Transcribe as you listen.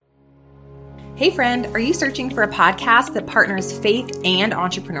Hey friend, are you searching for a podcast that partners faith and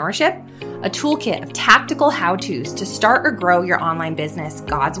entrepreneurship? A toolkit of tactical how-tos to start or grow your online business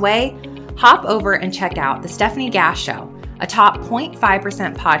God's way? Hop over and check out The Stephanie Gass Show, a top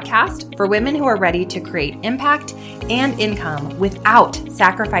 0.5% podcast for women who are ready to create impact and income without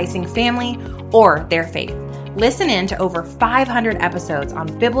sacrificing family or their faith. Listen in to over 500 episodes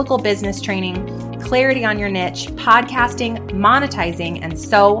on biblical business training, clarity on your niche, podcasting, monetizing, and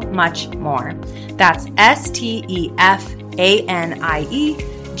so much more. That's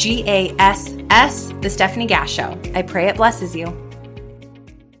STEPHANIEGASS, The Stephanie Gass Show. I pray it blesses you.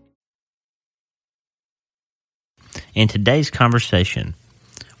 In today's conversation,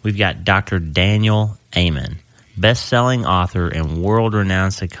 we've got Dr. Daniel Amen, best-selling author and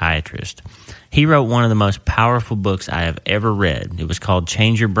world-renowned psychiatrist. He wrote one of the most powerful books I have ever read. It was called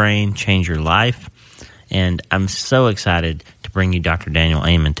Change Your Brain, Change Your Life, and I'm so excited to bring you Dr. Daniel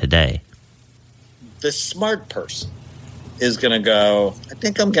Amen today. The smart person is going to go, I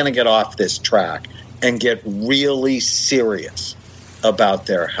think I'm going to get off this track and get really serious about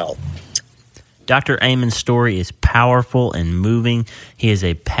their health. Dr. Amen's story is powerful and moving. He is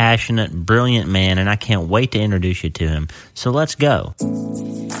a passionate, brilliant man, and I can't wait to introduce you to him. So let's go.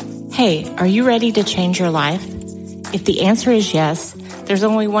 Hey, are you ready to change your life? If the answer is yes, there's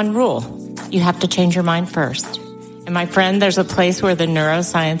only one rule. You have to change your mind first. And my friend, there's a place where the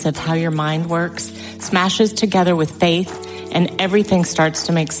neuroscience of how your mind works smashes together with faith and everything starts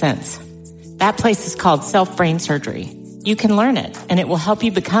to make sense. That place is called self-brain surgery. You can learn it, and it will help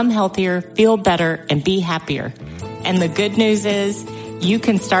you become healthier, feel better, and be happier. And the good news is you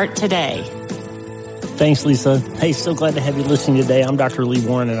can start today. Thanks, Lisa. Hey, so glad to have you listening today. I'm Dr. Lee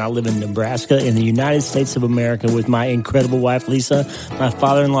Warren, and I live in Nebraska in the United States of America with my incredible wife, Lisa, my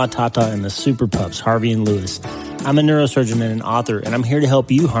father-in-law, Tata, and the super pups, Harvey and Lewis. I'm a neurosurgeon and an author, and I'm here to help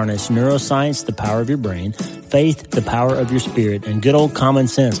you harness neuroscience, the power of your brain, faith, the power of your spirit, and good old common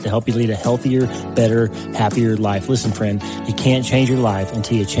sense to help you lead a healthier, better, happier life. Listen, friend, you can't change your life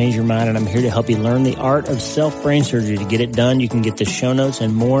until you change your mind, and I'm here to help you learn the art of self-brain surgery. To get it done, you can get the show notes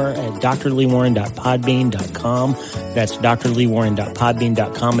and more at drleewarren.podbean.com. That's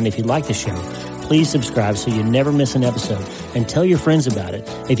drleewarren.podbean.com, and if you like the show, please subscribe so you never miss an episode, and tell your friends about it.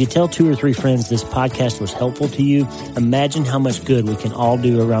 If you tell 2 or 3 friends this podcast was helpful to you, imagine how much good we can all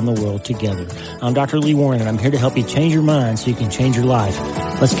do around the world together. I'm Dr. Lee Warren, and I'm here to help you change your mind so you can change your life.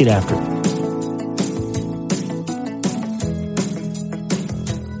 Let's get after it.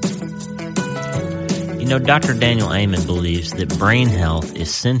 You know, Dr. Daniel Amen believes that brain health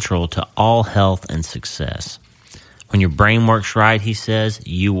is central to all health and success. When your brain works right, he says,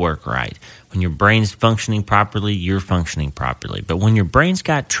 you work right. When your brain's functioning properly, you're functioning properly. But when your brain's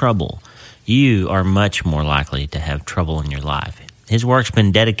got trouble, you are much more likely to have trouble in your life. His work's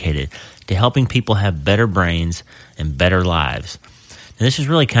been dedicated to helping people have better brains and better lives. Now, this is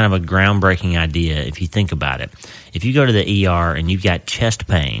really kind of a groundbreaking idea if you think about it. If you go to the ER and you've got chest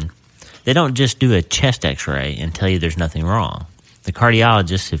pain, they don't just do a chest x-ray and tell you there's nothing wrong. The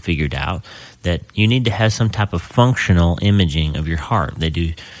cardiologists have figured out that you need to have some type of functional imaging of your heart. They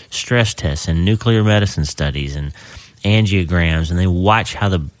do stress tests and nuclear medicine studies and angiograms, and they watch how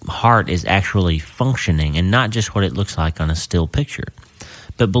the heart is actually functioning and not just what it looks like on a still picture.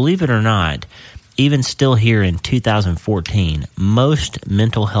 But believe it or not, even still here in 2014, most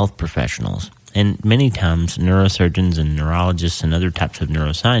mental health professionals, and many times neurosurgeons and neurologists and other types of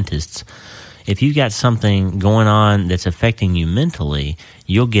neuroscientists, if you've got something going on that's affecting you mentally,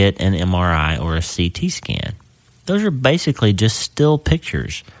 you'll get an MRI or a CT scan. Those are basically just still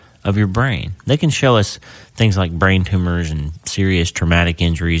pictures of your brain. They can show us things like brain tumors and serious traumatic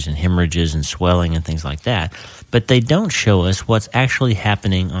injuries and hemorrhages and swelling and things like that, but they don't show us what's actually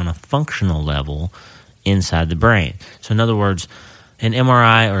happening on a functional level inside the brain. So in other words, an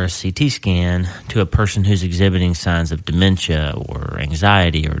MRI or a CT scan to a person who's exhibiting signs of dementia or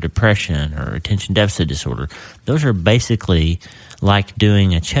anxiety or depression or attention deficit disorder, those are basically like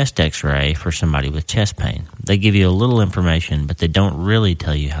doing a chest x-ray for somebody with chest pain. They give you a little information, but they don't really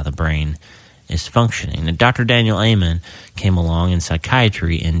tell you how the brain is functioning. Now, Dr. Daniel Amen came along in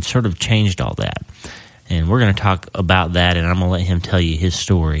psychiatry and sort of changed all that. And we're going to talk about that, and I'm going to let him tell you his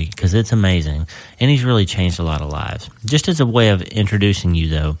story because it's amazing, and he's really changed a lot of lives. Just as a way of introducing you,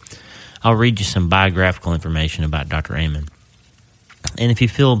 though, I'll read you some biographical information about Dr. Amen. And if you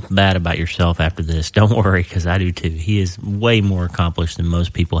feel bad about yourself after this, don't worry, because I do too. He is way more accomplished than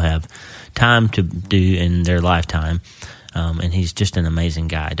most people have time to do in their lifetime. And he's just an amazing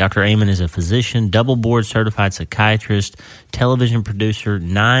guy. Dr. Amen is a physician, double board certified psychiatrist, television producer,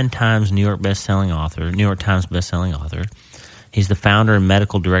 9 times New York Times bestselling author, He's the founder and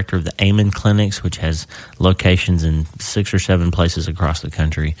medical director of the Amen Clinics, which has locations in 6 or 7 places across the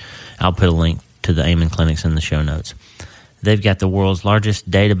country. I'll put a link to the Amen Clinics in the show notes. They've got the world's largest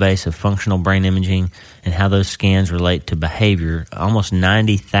database of functional brain imaging and how those scans relate to behavior. Almost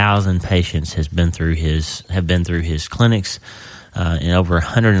 90,000 patients have been through his clinics in over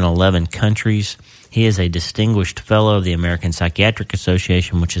 111 countries. He is a distinguished fellow of the American Psychiatric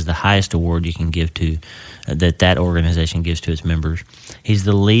Association, which is the highest award you can give to that organization gives to its members. He's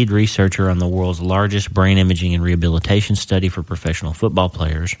the lead researcher on the world's largest brain imaging and rehabilitation study for professional football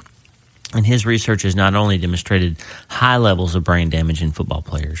players. And his research has not only demonstrated high levels of brain damage in football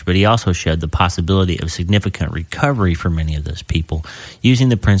players, but he also showed the possibility of significant recovery for many of those people using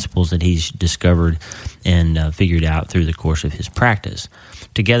the principles that he's discovered and figured out through the course of his practice.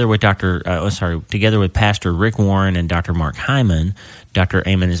 Together with Pastor Rick Warren and Dr. Mark Hyman, Dr.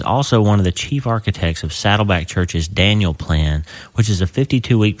 Amen is also one of the chief architects of Saddleback Church's Daniel Plan, which is a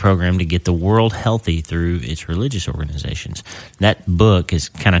 52-week program to get the world healthy through its religious organizations. That book has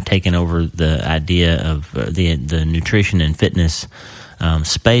kind of taken over the idea of the nutrition and fitness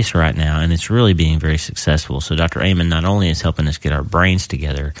space right now, and it's really being very successful. So Dr. Amen not only is helping us get our brains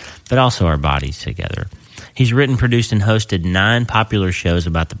together, but also our bodies together. He's written, produced, and hosted 9 popular shows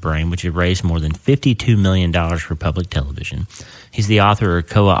about the brain, which have raised more than $52 million for public television. He's the author or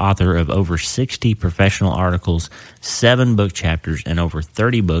co-author of over 60 professional articles, 7 book chapters, and over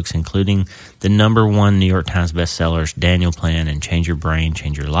 30 books, including the #1 New York Times bestsellers, Daniel Plan and Change Your Brain,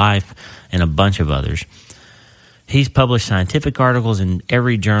 Change Your Life, and a bunch of others. He's published scientific articles in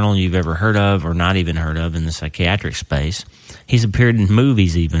every journal you've ever heard of or not even heard of in the psychiatric space. He's appeared in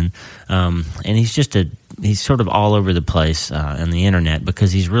movies even, and he's sort of all over the place on the internet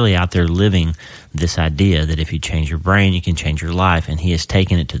because he's really out there living this idea that if you change your brain, you can change your life, and he has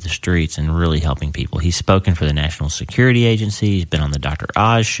taken it to the streets and really helping people. He's spoken for the National Security Agency. He's been on the Dr.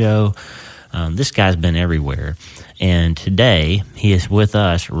 Oz show. This guy's been everywhere, and today he is with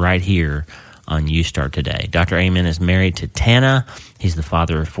us right here on You Start Today. Dr. Amen is married to Tana. He's the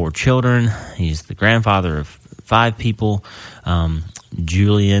father of 4 children. He's the grandfather of 5 people,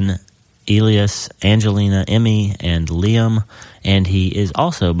 Julian, Elias, Angelina, Emmy, and Liam. And he is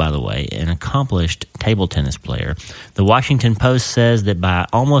also, by the way, an accomplished table tennis player. The Washington Post says that by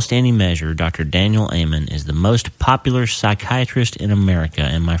almost any measure, Dr. Daniel Amen is the most popular psychiatrist in America.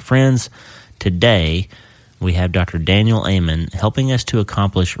 And my friends, today we have Dr. Daniel Amen helping us to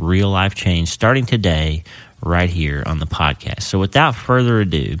accomplish real-life change starting today right here on the podcast. So without further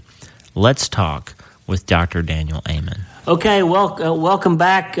ado, let's talk with Dr. Daniel Amen. Okay, welcome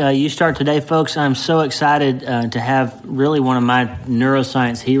back. You Start Today, folks. I'm so excited to have really one of my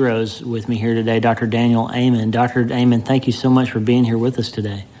neuroscience heroes with me here today, Dr. Daniel Amen. Dr. Amen, thank you so much for being here with us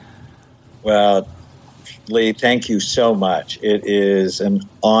today. Well, Lee, thank you so much. It is an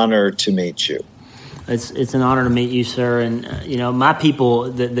honor to meet you. It's an honor to meet you, sir. And, my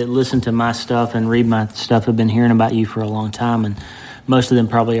people that listen to my stuff and read my stuff have been hearing about you for a long time, and most of them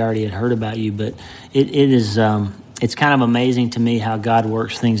probably already had heard about you. But it's kind of amazing to me how God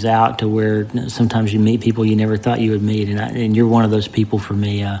works things out to where sometimes you meet people you never thought you would meet, and you're one of those people for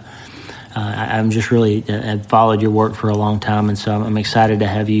me. I'm just really have followed your work for a long time, and so I'm excited to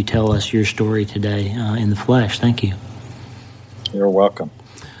have you tell us your story today in the flesh. Thank you. You're welcome.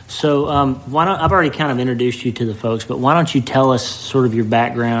 So I've already kind of introduced you to the folks, but why don't you tell us sort of your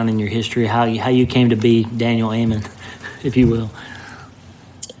background and your history, how you came to be Daniel Amen, if you will.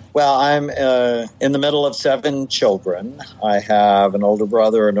 Well, I'm in the middle of 7 children. I have an older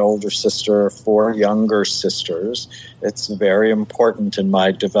brother, an older sister, 4 younger sisters. It's very important in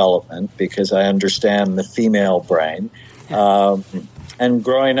my development because I understand the female brain. And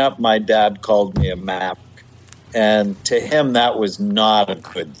growing up, my dad called me a maverick. And to him, that was not a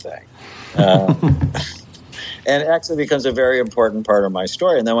good thing. And it actually becomes a very important part of my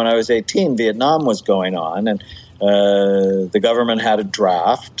story. And then when I was 18, Vietnam was going on, and the government had a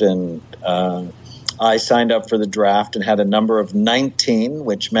draft, and I signed up for the draft and had a number of 19,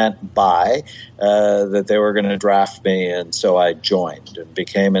 which meant that they were going to draft me. And so I joined and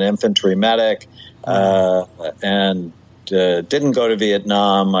became an infantry medic and didn't go to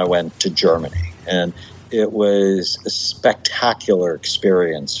Vietnam. I went to Germany. And it was a spectacular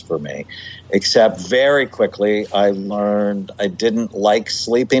experience for me, except very quickly I learned I didn't like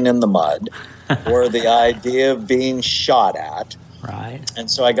sleeping in the mud or the idea of being shot at. Right.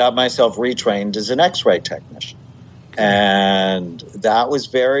 And so I got myself retrained as an X-ray technician. And that was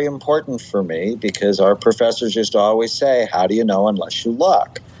very important for me because our professors used to always say, how do you know unless you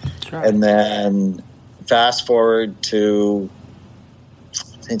look? That's right. And then fast forward to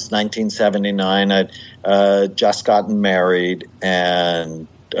it's 1979. I'd just gotten married, and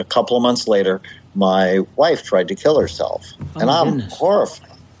a couple of months later, my wife tried to kill herself. And I'm horrified.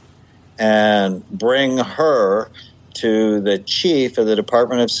 And bring her to the chief of the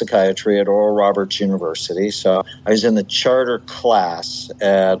Department of Psychiatry at Oral Roberts University. So I was in the charter class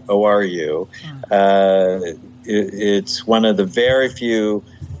at ORU. It's one of the very few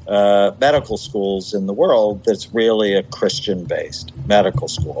medical schools in the world that's really a Christian-based medical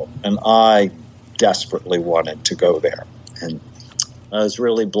school. And I desperately wanted to go there. And I was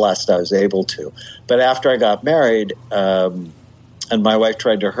really blessed I was able to. But after I got married, and my wife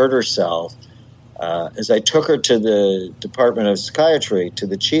tried to hurt herself, as I took her to the Department of Psychiatry, to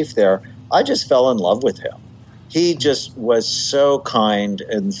the chief there, I just fell in love with him. He just was so kind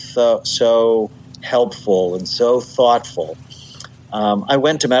and so helpful and so thoughtful. I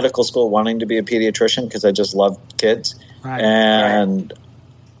went to medical school wanting to be a pediatrician because I just loved kids. And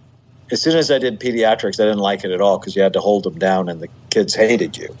as soon as I did pediatrics, I didn't like it at all because you had to hold them down and the kids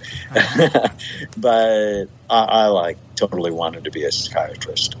hated you. But I totally wanted to be a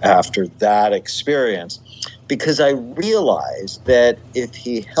psychiatrist after that experience, because I realized that if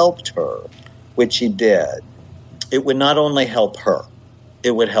he helped her, which he did, it would not only help her,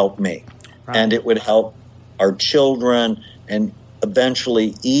 it would help me. And it would help our children and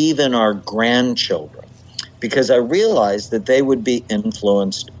eventually even our grandchildren, because I realized that they would be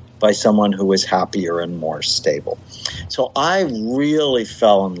influenced by someone who was happier and more stable. So I really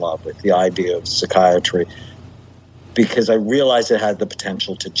fell in love with the idea of psychiatry because I realized it had the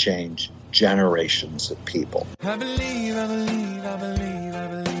potential to change generations of people. I believe in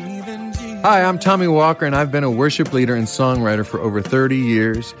Jesus. Hi, I'm Tommy Walker, and I've been a worship leader and songwriter for over 30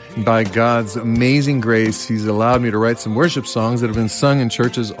 years. And by God's amazing grace, He's allowed me to write some worship songs that have been sung in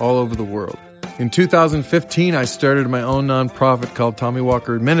churches all over the world. In 2015, I started my own nonprofit called Tommy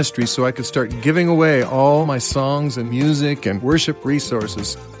Walker Ministries so I could start giving away all my songs and music and worship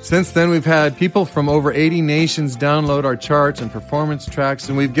resources. Since then, we've had people from over 80 nations download our charts and performance tracks,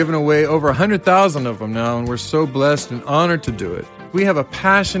 and we've given away over 100,000 of them now, and we're so blessed and honored to do it. We have a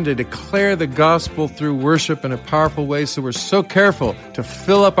passion to declare the gospel through worship in a powerful way, so we're so careful to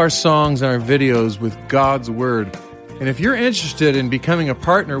fill up our songs and our videos with God's Word. And if you're interested in becoming a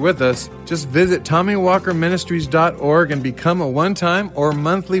partner with us, just visit TommyWalkerMinistries.org and become a one-time or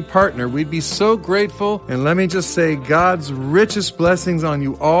monthly partner. We'd be so grateful. And let me just say, God's richest blessings on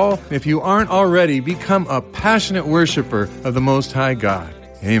you all. And if you aren't already, become a passionate worshiper of the Most High God.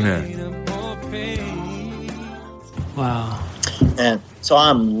 Amen. Wow. And so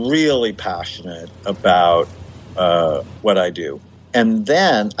I'm really passionate about what I do. And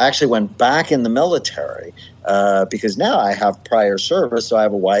then I actually went back in the military because now I have prior service. So I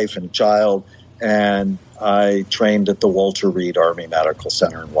have a wife and a child, and I trained at the Walter Reed Army Medical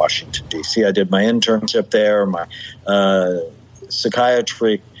Center in Washington, D.C. I did my internship there, my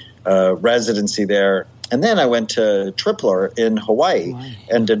psychiatry residency there. And then I went to Tripler in Hawaii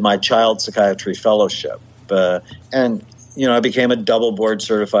and did my child psychiatry fellowship. And, you know, I became a double board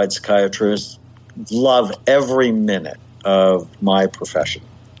certified psychiatrist. Love every minute of my profession.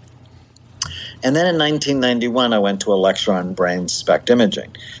 And then in 1991, I went to a lecture on brain SPECT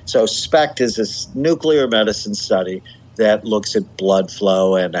imaging. So SPECT is this nuclear medicine study that looks at blood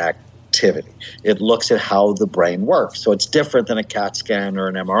flow and activity. It looks at how the brain works. So it's different than a CAT scan or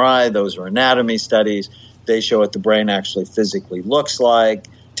an MRI. Those are anatomy studies. They show what the brain actually physically looks like,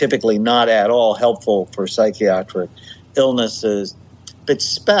 typically not at all helpful for psychiatric illnesses. But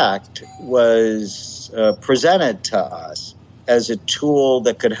SPECT was presented to us as a tool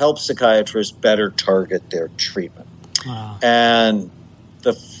that could help psychiatrists better target their treatment. Wow. And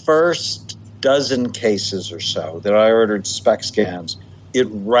the first dozen cases or so that I ordered SPECT scans, it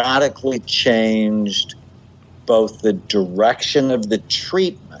radically changed both the direction of the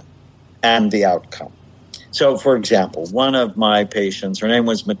treatment and the outcome. So, for example, one of my patients, her name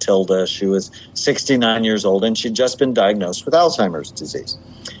was Matilda. She was 69 years old, and she'd just been diagnosed with Alzheimer's disease.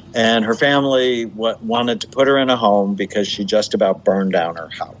 And her family wanted to put her in a home because she just about burned down her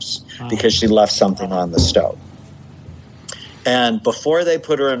house because she left something on the stove. And before they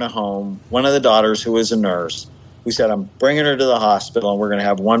put her in a home, one of the daughters, who was a nurse, we said, I'm bringing her to the hospital, and we're going to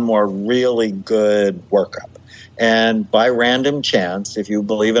have one more really good workup. And by random chance, if you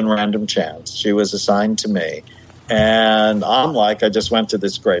believe in random chance, she was assigned to me. And I'm like, I just went to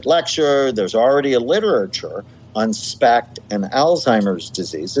this great lecture. There's already a literature on SPECT and Alzheimer's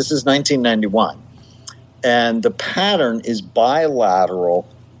disease. This is 1991. And the pattern is bilateral,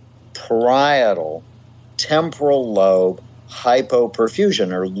 parietal, temporal lobe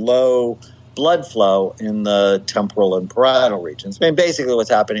hypoperfusion, or low blood flow in the temporal and parietal regions. I mean, basically what's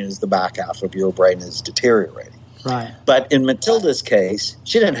happening is the back half of your brain is deteriorating. Right. But in Matilda's case,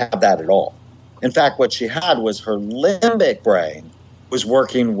 she didn't have that at all. In fact, what she had was her limbic brain was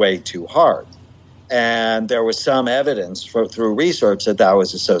working way too hard. And there was some evidence through research that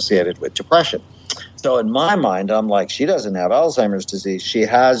was associated with depression. So in my mind, I'm like, she doesn't have Alzheimer's disease. She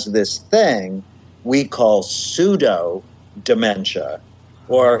has this thing we call pseudo-dementia,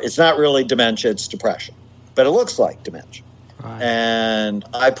 or it's not really dementia, it's depression. But it looks like dementia. Right. And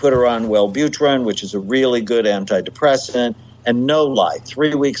I put her on Wellbutrin, which is a really good antidepressant. And no lie,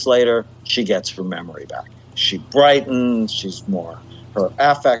 3 weeks later, she gets her memory back. She brightens, her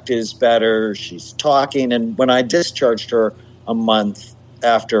affect is better, she's talking. And when I discharged her a month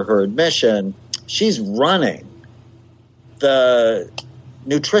after her admission, she's running the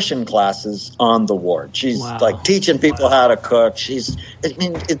nutrition classes on the ward. She's like teaching people how to cook.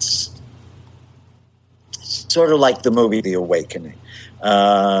 It's sort of like the movie The Awakening.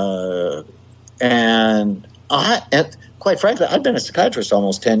 And quite frankly, I've been a psychiatrist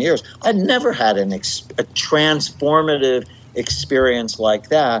almost 10 years. I'd never had a transformative experience like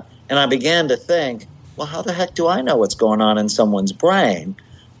that. And I began to think, well, how the heck do I know what's going on in someone's brain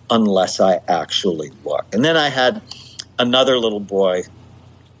unless I actually look? And then I had another little boy,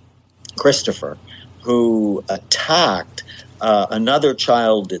 Christopher, who attacked another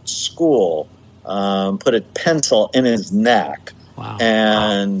child at school, put a pencil in his neck. Wow.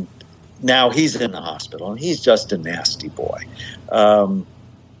 And now he's in the hospital, and he's just a nasty boy.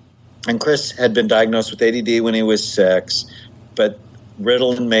 And Chris had been diagnosed with ADD when he was 6, but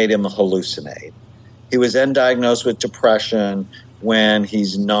Ritalin made him hallucinate. He was then diagnosed with depression when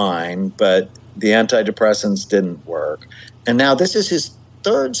he's 9, but the antidepressants didn't work. And now this is his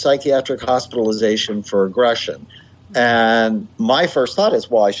 3rd psychiatric hospitalization for aggression. And my first thought is,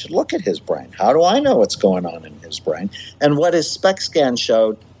 well, I should look at his brain. How do I know what's going on in his brain? And what his SPECT scan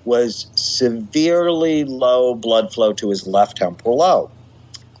showed was severely low blood flow to his left temporal lobe.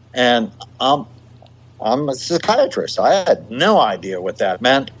 And I'm a psychiatrist. I had no idea what that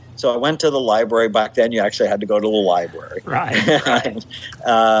meant. So I went to the library. Back then, you actually had to go to the library. Right. And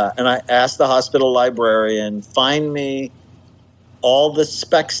I asked the hospital librarian, find me all the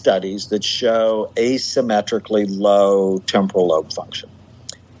SPECT studies that show asymmetrically low temporal lobe function.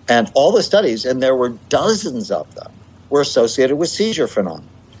 And all the studies, and there were dozens of them, were associated with seizure phenomena.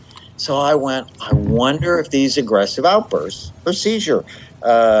 So I wonder if these aggressive outbursts are seizure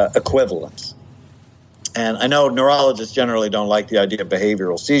equivalents. And I know neurologists generally don't like the idea of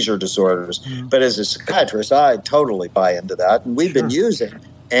behavioral seizure disorders, but as a psychiatrist, I totally buy into that. And we've been using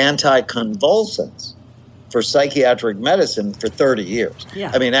anticonvulsants for psychiatric medicine for 30 years.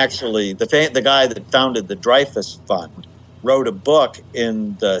 Yeah. I mean, actually, the guy that founded the Dreyfus Fund wrote a book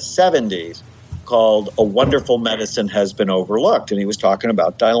in the 70s called A Wonderful Medicine Has Been Overlooked. And he was talking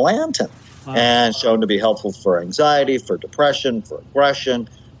about Dilantin and shown to be helpful for anxiety, for depression, for aggression.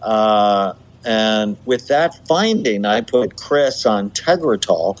 And with that finding, I put Chris on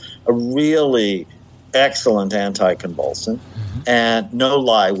Tegretol, a really excellent anticonvulsant. And no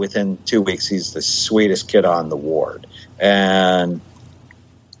lie, within 2 weeks, he's the sweetest kid on the ward. And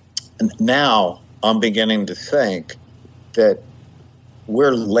now I'm beginning to think that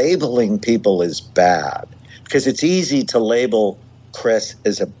we're labeling people as bad, because it's easy to label Chris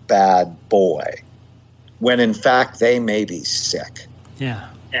as a bad boy when in fact they may be sick. Yeah.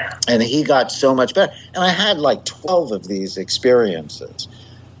 And he got so much better. And I had like 12 of these experiences,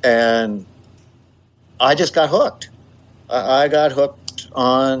 and I just got hooked. I got hooked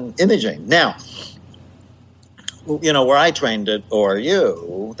on imaging. Now, you know, where I trained at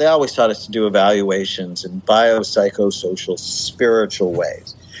ORU, they always taught us to do evaluations in biopsychosocial, spiritual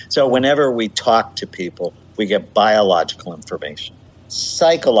ways. So whenever we talk to people, we get biological information,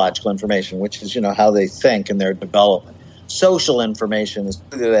 psychological information, which is, you know, how they think and their development. Social information is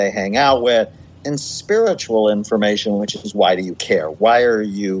who do they hang out with, and spiritual information, which is why do you care? Why are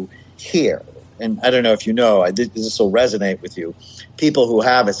you here? And I don't know if you know, this will resonate with you. People who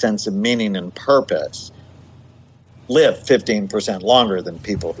have a sense of meaning and purpose live 15% longer than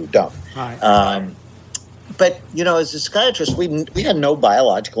people who don't. Right. But, you know, as a psychiatrist, we had no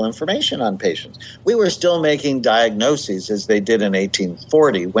biological information on patients. We were still making diagnoses as they did in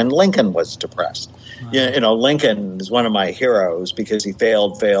 1840 when Lincoln was depressed. Right. You know, Lincoln is one of my heroes because he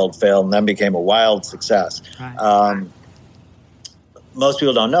failed, and then became a wild success. Right. Most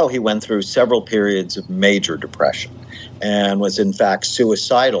people don't know he went through several periods of major depression and was, in fact,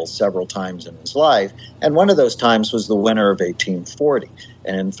 suicidal several times in his life. And one of those times was the winter of 1840.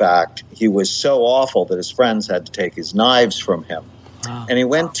 And, in fact, he was so awful that his friends had to take his knives from him Wow. And he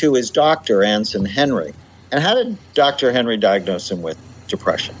went to his doctor, Anson Henry. And how did Dr. Henry diagnose him with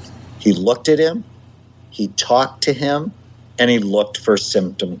depression? He looked at him, he talked to him, and he looked for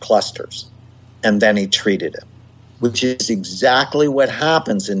symptom clusters. And then he treated him, which is exactly what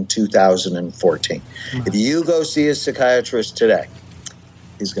happens in 2014. Mm-hmm. If you go see a psychiatrist today,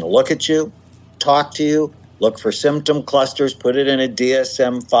 he's going to look at you, talk to you, look for symptom clusters, put it in a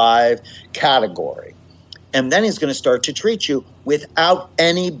DSM-5 category. And then he's going to start to treat you without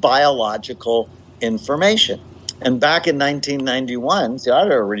any biological information. And back in 1991, see,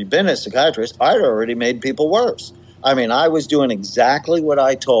 I'd already been a psychiatrist. I'd already made people worse. I mean, I was doing exactly what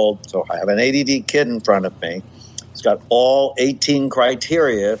I told. So I have an ADD kid in front of me. He's got all 18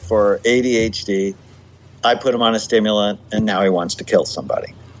 criteria for ADHD. I put him on a stimulant, and now he wants to kill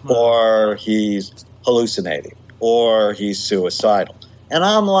somebody. Or he's hallucinating, or he's suicidal. And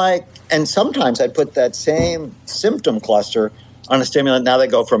I'm like, and sometimes I put that same symptom cluster on a stimulant. Now they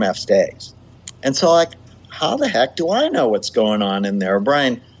go from F's to A's. And so, like, how the heck do I know what's going on in their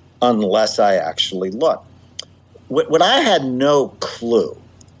brain unless I actually look? What I had no clue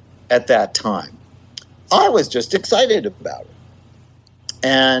at that time, I was just excited about it.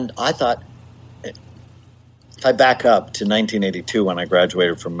 And I thought, if I back up to 1982 when I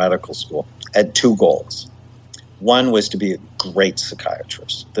graduated from medical school, I had two goals. One was to be a great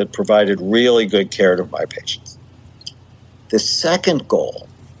psychiatrist that provided really good care to my patients. The second goal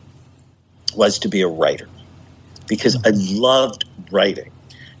was to be a writer because I loved writing.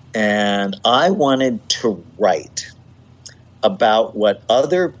 And I wanted to write about what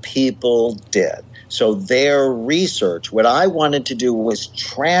other people did. So their research, what I wanted to do was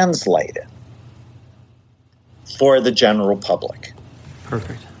translate it for the general public.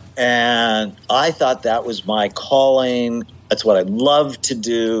 Perfect. And I thought that was my calling. That's what I loved to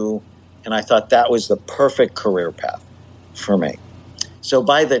do. And I thought that was the perfect career path for me. So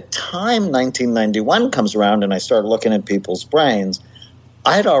by the time 1991 comes around and I start looking at people's brains,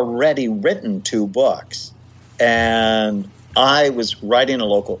 I had already written 2 books. And I was writing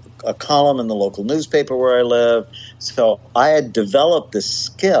a column in the local newspaper where I live. So I had developed the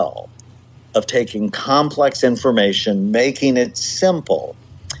skill of taking complex information, making it simple,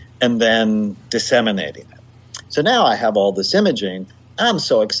 and then disseminating it. So now I have all this imaging. I'm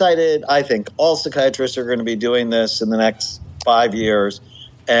so excited. I think all psychiatrists are going to be doing this in the next 5 years.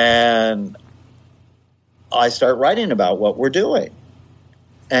 And I start writing about what we're doing.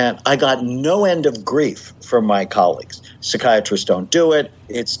 And I got no end of grief from my colleagues. Psychiatrists don't do it.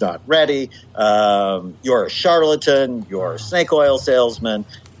 It's not ready. You're a charlatan. You're a snake oil salesman.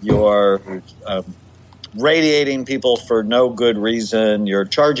 You're radiating people for no good reason. You're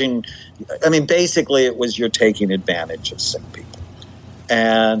charging. I mean, basically, it was you're taking advantage of sick people.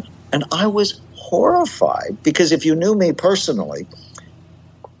 And I was horrified because if you knew me personally,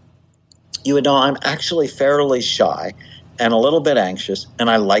 you would know I'm actually fairly shy and a little bit anxious, and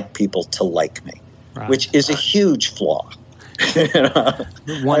I like people to like me, right, which is a huge flaw.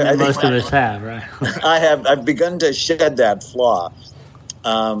 One that most of us have, right? I've begun to shed that flaw.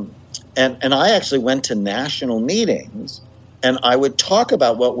 And I actually went to national meetings, and I would talk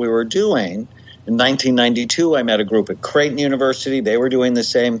about what we were doing. In 1992, I met a group at Creighton University. They were doing the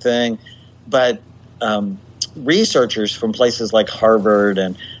same thing. But researchers from places like Harvard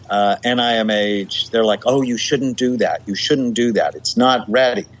and NIMH, they're like, oh, you shouldn't do that. You shouldn't do that. It's not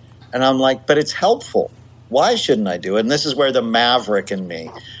ready. And I'm like, but it's helpful. Why shouldn't I do it? And this is where the maverick in me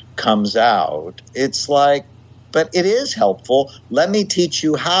comes out. It's like, but it is helpful. Let me teach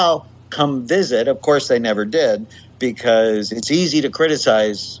you how. Come visit. Of course, they never did because it's easy to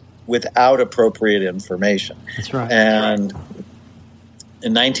criticize without appropriate information. That's right. And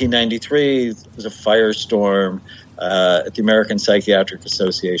in 1993, there was a firestorm at the American Psychiatric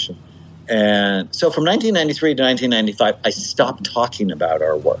Association. And so from 1993 to 1995, I stopped talking about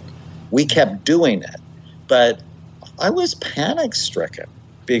our work. We kept doing it. But I was panic-stricken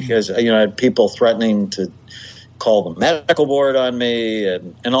because I had people threatening to call the medical board on me.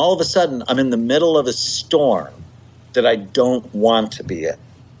 And all of a sudden, I'm in the middle of a storm that I don't want to be in.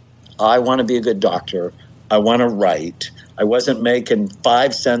 I want to be a good doctor. I want to write. I wasn't making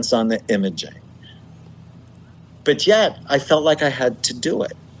 5 cents on the imaging. But yet, I felt like I had to do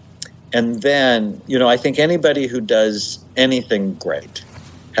it. And then, I think anybody who does anything great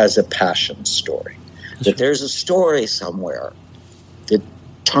has a passion story. That there's a story somewhere that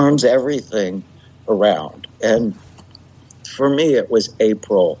turns everything around. And for me, it was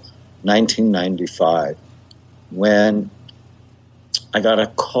April 1995 when I got a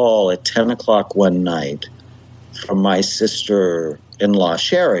call at 10 o'clock one night from my sister-in-law,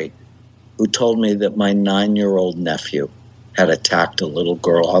 Sherry, who told me that my 9-year-old nephew had attacked a little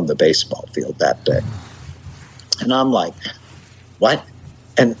girl on the baseball field that day. And I'm like, what?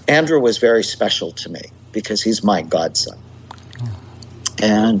 And Andrew was very special to me because he's my godson.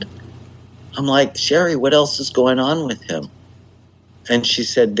 And I'm like, Sherry, what else is going on with him? And she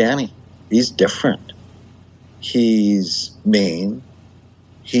said, Danny, he's different. He's mean.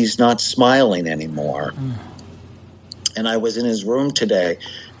 He's not smiling anymore. And I was in his room today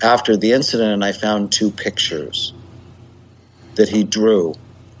after the incident, and I found 2 pictures that he drew.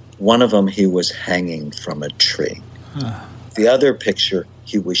 One of them, he was hanging from a tree. The other picture,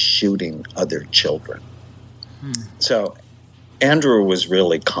 he was shooting other children. So Andrew was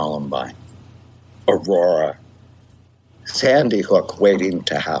really Columbine, Aurora, Sandy Hook waiting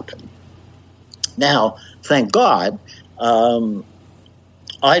to happen. Now, thank God,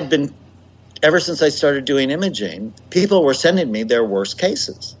 I'd been, ever since I started doing imaging, people were sending me their worst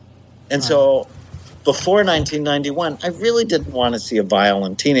cases. And so before 1991, I really didn't want to see a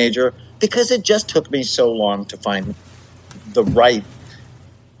violent teenager because it just took me so long to find the right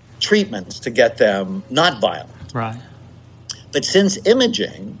treatments to get them not violent. Right. But since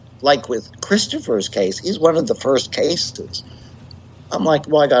imaging, like with Christopher's case, he's one of the first cases. I'm like,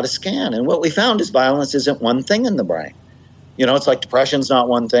 well, I got to scan. And what we found is violence isn't one thing in the brain. You know, it's like depression's not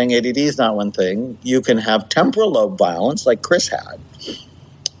one thing, ADD is not one thing. You can have temporal lobe violence like Chris had,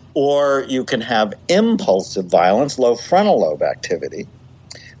 or you can have impulsive violence, low frontal lobe activity,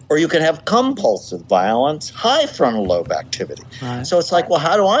 or you can have compulsive violence, high frontal lobe activity. Right. So it's like, well,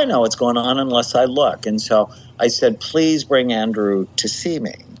 how do I know what's going on unless I look? And so I said, please bring Andrew to see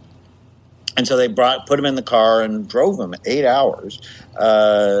me. And so they put him in the car and drove him 8 hours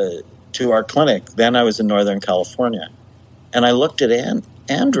to our clinic. Then I was in Northern California. And I looked at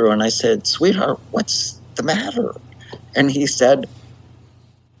Andrew and I said, sweetheart, what's the matter? And he said,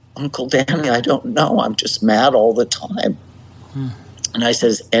 Uncle Danny, I don't know. I'm just mad all the time. And I said,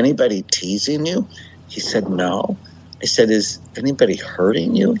 is anybody teasing you? He said, no. I said, is anybody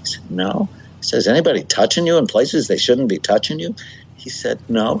hurting you? He said, no. He said, is anybody touching you in places they shouldn't be touching you? He said,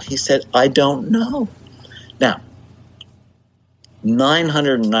 no. He said, I don't know. Now,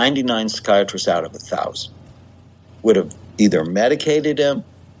 999 psychiatrists out of 1,000 would have either medicated him,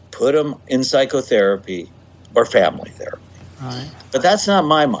 put him in psychotherapy, or family therapy. Right. But that's not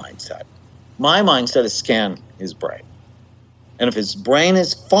my mindset. My mindset is scan his brain. And if his brain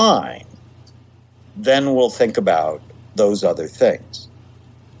is fine, then we'll think about those other things.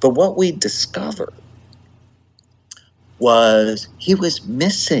 But what we discovered was he was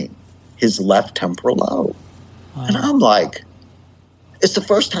missing his left temporal lobe. Wow. And I'm like, it's the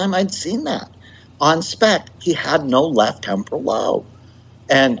first time I'd seen that. On spec, he had no left temporal lobe.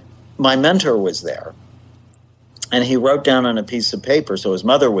 And my mentor was there. And he wrote down on a piece of paper so his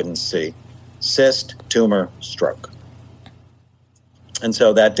mother wouldn't see, cyst, tumor, stroke. And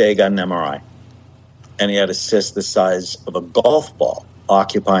so that day he got an MRI. And he had a cyst the size of a golf ball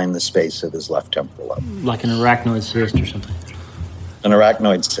occupying the space of his left temporal lobe. Like an arachnoid cyst or something. An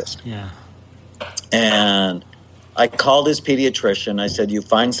arachnoid cyst. Yeah. And I called his pediatrician. I said, you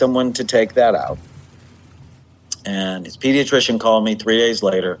find someone to take that out. And his pediatrician called me 3 days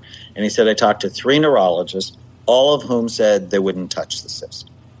later, and he said, I talked to 3 neurologists, all of whom said they wouldn't touch the cyst,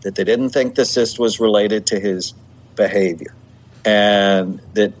 that they didn't think the cyst was related to his behavior. And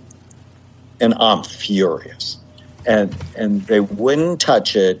I'm furious. And they wouldn't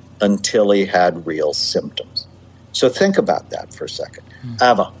touch it until he had real symptoms. So think about that for a second. I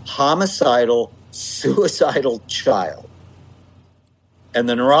have a homicidal, suicidal child, and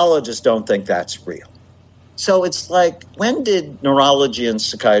the neurologists don't think that's real. So it's like, when did neurology and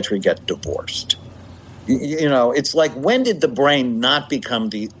psychiatry get divorced? You know, it's like, when did the brain not become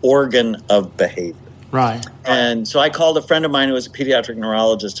the organ of behavior? Right. And so I called a friend of mine who was a pediatric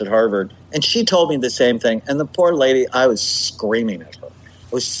neurologist at Harvard, and she told me the same thing. And the poor lady, I was screaming at her.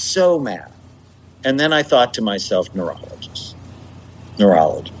 I was so mad. And then I thought to myself, neurologists,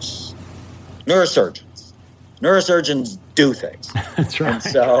 neurosurgeons. Neurosurgeons do things. That's right. And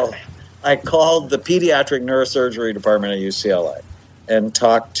so I called the pediatric neurosurgery department at UCLA and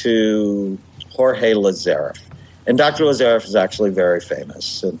talked to Jorge Lazareff. And Dr. Lazareff is actually very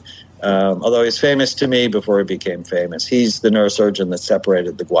famous. And although he's famous to me before he became famous, he's the neurosurgeon that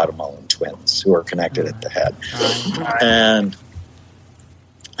separated the Guatemalan twins who are connected at the head.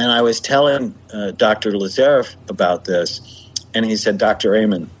 And I was telling Dr. Lazareff about this, and he said, Dr.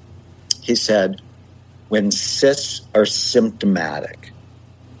 Amen, he said, when cysts are symptomatic,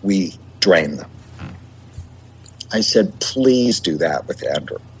 we drain them. I said, please do that with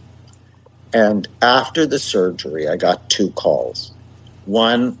Andrew. And after the surgery, I got 2 calls.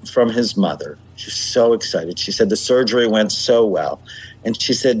 One from his mother. She was so excited. She said the surgery went so well. And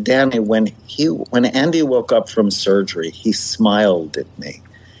she said, Danny, when Andy woke up from surgery, he smiled at me.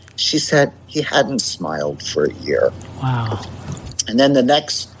 She said he hadn't smiled for a year. Wow. And then the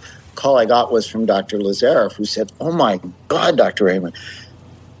next call I got was from Dr. Lazarev, who said, oh my God, Dr. Raymond,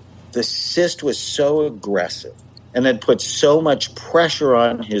 the cyst was so aggressive and had put so much pressure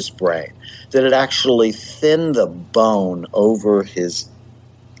on his brain that it actually thinned the bone over his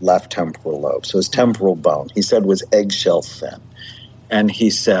left temporal lobe. So his temporal bone, he said, was eggshell thin. And he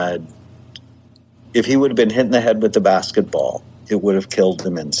said, if he would have been hit in the head with the basketball, it would have killed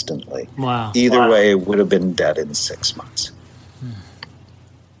him instantly. Wow. Either way, it would have been dead in 6 months.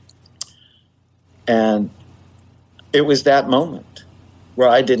 And it was that moment where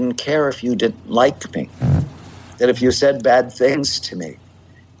I didn't care if you didn't like me, that if you said bad things to me,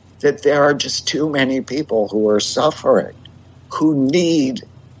 that there are just too many people who are suffering, who need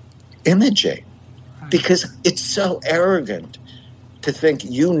imaging, because it's so arrogant to think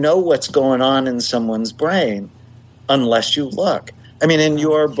you know what's going on in someone's brain unless you look. I mean, in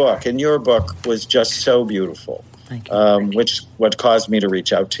your book was just so beautiful, Thank you. What caused me to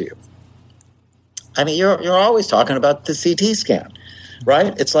reach out to you. I mean, you're always talking about the CT scan,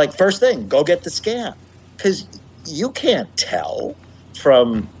 right? It's like, first thing, go get the scan, because you can't tell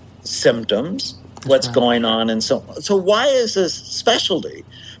from symptoms what's going on. And so why is this specialty?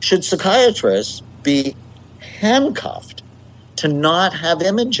 Should psychiatrists be handcuffed to not have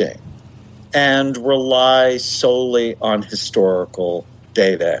imaging and rely solely on historical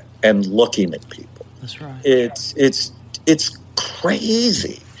data and looking at people? That's right. It's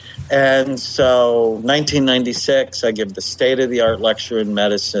crazy. And so 1996, I give the state-of-the-art lecture in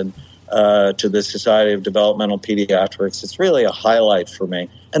medicine to the Society of Developmental Pediatrics. It's really a highlight for me.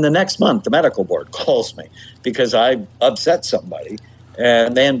 And the next month, the medical board calls me because I upset somebody,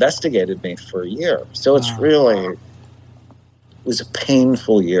 and they investigated me for a year. So it was a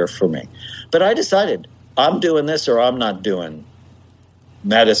painful year for me. But I decided I'm doing this or I'm not doing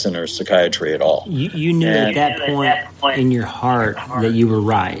medicine or psychiatry at all. You knew at that point in your heart that you were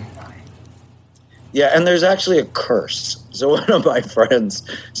right. Yeah, and there's actually a curse. So one of my friends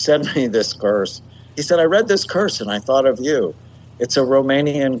sent me this curse. He said, I read this curse and I thought of you. It's a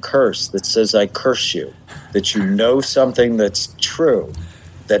Romanian curse that says, I curse you, that you know something that's true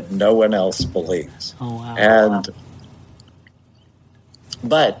that no one else believes. Oh, wow.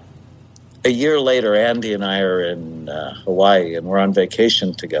 But a year later, Andy and I are in Hawaii, and we're on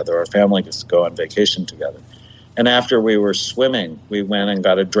vacation together. Our family gets to go on vacation together. And after we were swimming, we went and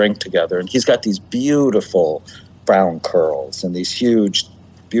got a drink together. And he's got these beautiful brown curls and these huge,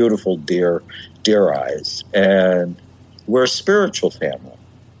 beautiful deer eyes. And we're a spiritual family.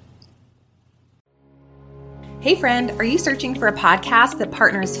 Hey friend, are you searching for a podcast that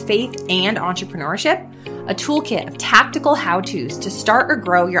partners faith and entrepreneurship? A toolkit of tactical how-tos to start or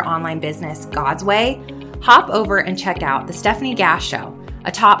grow your online business God's way? Hop over and check out The Stephanie Gass Show,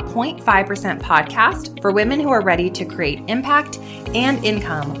 a top 0.5% podcast for women who are ready to create impact and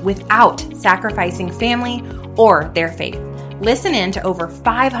income without sacrificing family or their faith. Listen in to over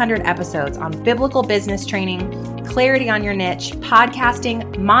 500 episodes on biblical business training, clarity on your niche,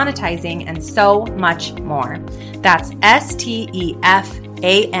 podcasting, monetizing, and so much more. That's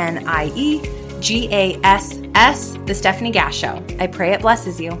STEPHANIEGASS, The Stephanie Gass Show. I pray it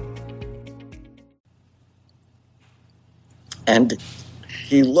blesses you. And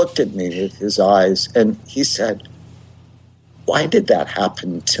he looked at me with his eyes and he said, why did that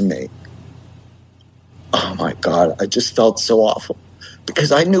happen to me? Oh my God, I just felt so awful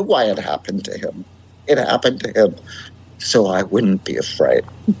because I knew why it happened to him. It happened to him so I wouldn't be afraid.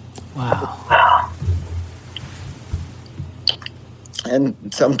 Wow. And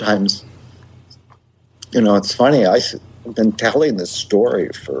sometimes, it's funny, I've been telling this story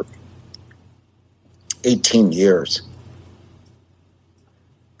for 18 years.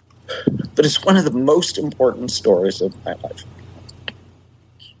 But it's one of the most important stories of my life.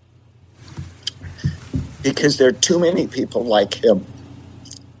 Because there are too many people like him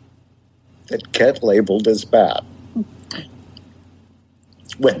that get labeled as bad.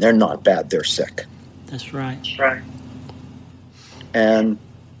 When they're not bad, they're sick. That's right. And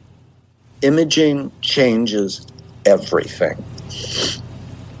imaging changes everything.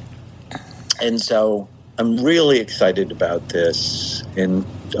 And so I'm really excited about this. In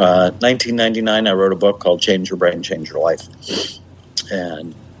 1999, I wrote a book called Change Your Brain, Change Your Life.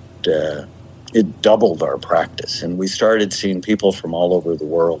 And it doubled our practice. And we started seeing people from all over the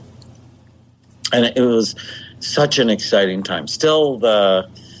world. And it was such an exciting time. Still the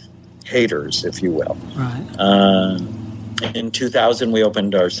haters, if you will. Right. In 2000, we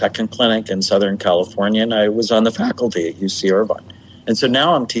opened our second clinic in Southern California, and I was on the faculty at UC Irvine. And so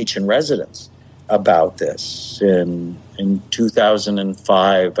now I'm teaching residents about this. In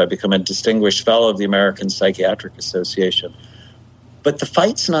 2005, I became a distinguished fellow of the American Psychiatric Association. But the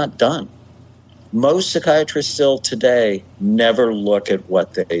fight's not done. Most psychiatrists still today never look at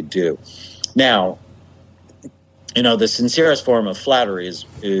what they do. Now, the sincerest form of flattery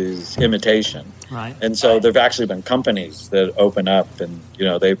is imitation. Right. And so there have actually been companies that open up and,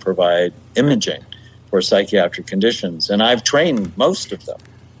 they provide imaging for psychiatric conditions. And I've trained most of them.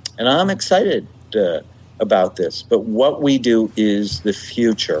 And I'm excited about this. But what we do is the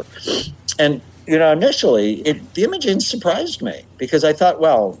future. And, initially, the imaging surprised me because I thought,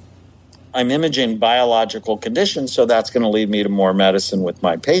 well, I'm imaging biological conditions, so that's going to lead me to more medicine with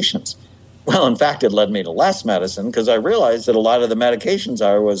my patients. Well, in fact, it led me to less medicine because I realized that a lot of the medications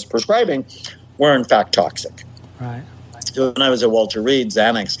I was prescribing were, in fact, toxic. Right. So when I was at Walter Reed,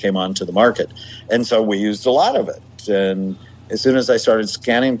 Xanax came onto the market, and so we used a lot of it. And as soon as I started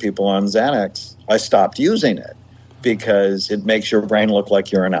scanning people on Xanax, I stopped using it because it makes your brain look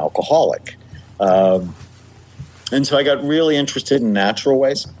like you're an alcoholic. And so I got really interested in natural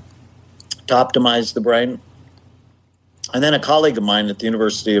ways to optimize the brain. And then a colleague of mine at the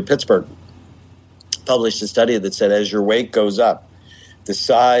University of Pittsburgh published a study that said as your weight goes up, the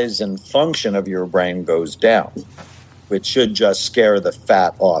size and function of your brain goes down, which should just scare the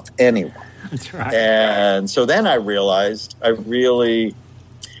fat off anyone. That's right. And so then I realized I really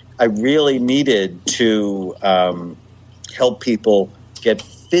needed to help people get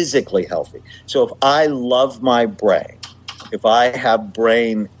physically healthy. So if I love my brain, if I have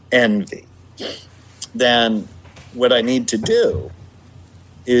brain envy, then what I need to do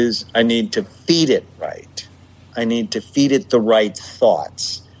is I need to feed it right. I need to feed it the right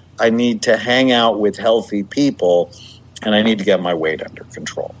thoughts. I need to hang out with healthy people, and I need to get my weight under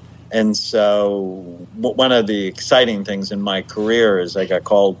control. And so one of the exciting things in my career is I got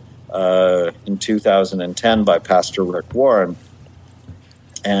called in 2010 by Pastor Rick Warren,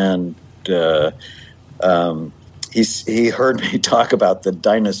 and he heard me talk about the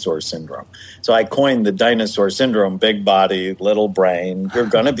dinosaur syndrome. So I coined the dinosaur syndrome: big body, little brain. You're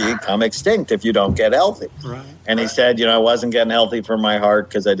going to become extinct if you don't get healthy. Right. And he said, I wasn't getting healthy for my heart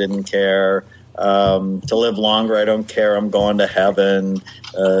because I didn't care. To live longer, I don't care. I'm going to heaven.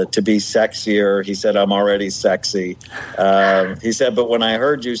 To be sexier, he said, I'm already sexy. He said, but when I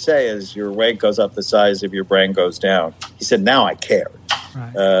heard you say as your weight goes up, the size of your brain goes down, he said, now I care.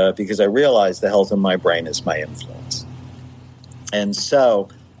 Right. Because I realize the health of my brain is my influence. And so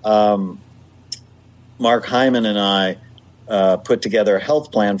Mark Hyman and I put together a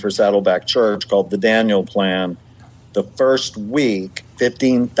health plan for Saddleback Church called the Daniel Plan. The first week,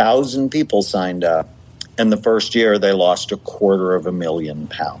 15,000 people signed up. And the first year, they lost 250,000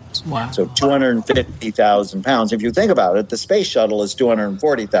 pounds. Wow. So 250,000 pounds. If you think about it, the space shuttle is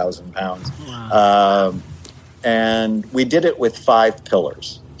 240,000 pounds. Wow. And we did it with 5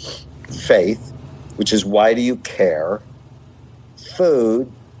 pillars. Faith, which is why do you care? Food,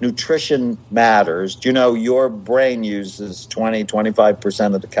 nutrition matters. Do you know your brain uses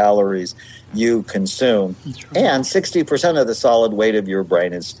 20-25% of the calories you consume? Right. And 60% of the solid weight of your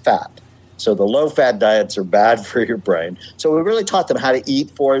brain is fat. So the low-fat diets are bad for your brain. So we really taught them how to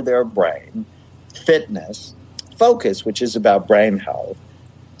eat for their brain, fitness, focus, which is about brain health,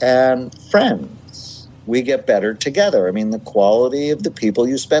 and friends. We get better together. I mean, the quality of the people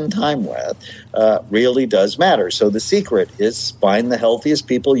you spend time with really does matter. So the secret is find the healthiest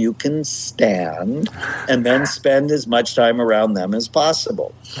people you can stand and then spend as much time around them as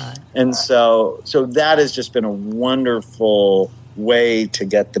possible. And so that has just been a wonderful way to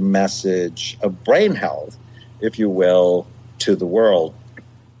get the message of brain health, if you will, to the world.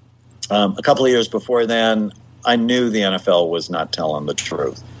 A couple of years before then, I knew the NFL was not telling the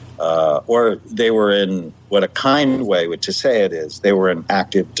truth. Or they were in what a kind way to say it is, they were in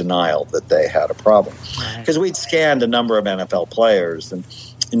active denial that they had a problem. Because we'd scanned a number of NFL players. And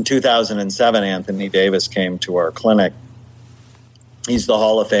in 2007, Anthony Davis came to our clinic. He's the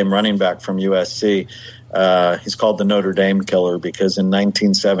Hall of Fame running back from USC. He's called the Notre Dame Killer because in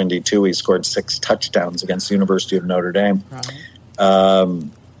 1972, he scored 6 touchdowns against the University of Notre Dame.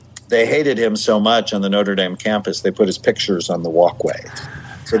 They hated him so much on the Notre Dame campus, they put his pictures on the walkway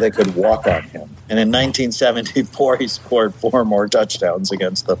so they could walk on him. And in 1974, he scored 4 more touchdowns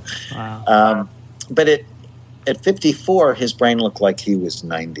against them. Wow. But at 54, his brain looked like he was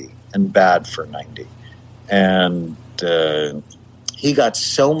 90 and bad for 90. And he got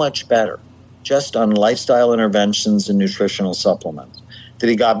so much better just on lifestyle interventions and nutritional supplements that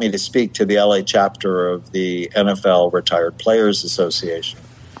he got me to speak to the LA chapter of the NFL Retired Players Association.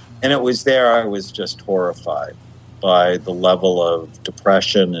 And it was there I was just horrified by the level of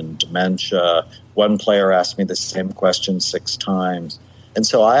depression and dementia. One player asked me the same question 6 times. And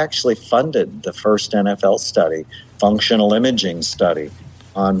so I actually funded the first NFL study, functional imaging study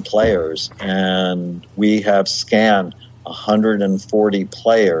on players. And we have scanned 140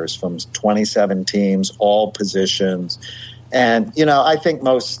 players from 27 teams, all positions. And, I think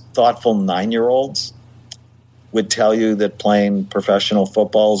most thoughtful 9-year-olds would tell you that playing professional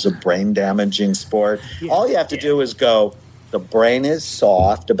football is a brain-damaging sport. Yeah. All you have to do is go, the brain is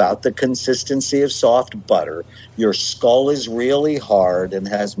soft, about the consistency of soft butter. Your skull is really hard and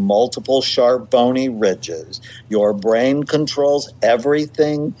has multiple sharp bony ridges. Your brain controls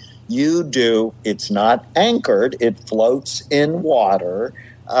everything you do. It's not anchored. It floats in water.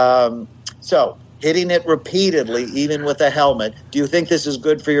 So hitting it repeatedly, even with a helmet, do you think this is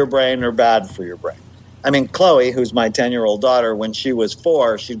good for your brain or bad for your brain? I mean, Chloe, who's my 10-year-old daughter, when she was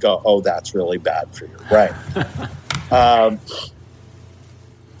 4, she'd go, oh, that's really bad for your brain.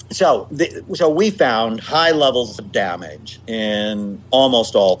 So we found high levels of damage in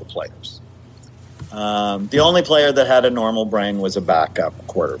almost all the players. The only player that had a normal brain was a backup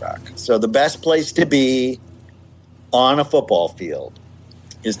quarterback. So the best place to be on a football field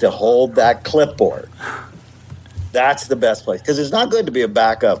is to hold that clipboard. That's the best place. Because it's not good to be a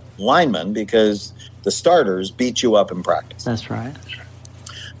backup lineman because the starters beat you up in practice. That's right.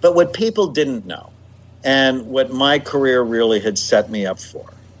 But what people didn't know, and what my career really had set me up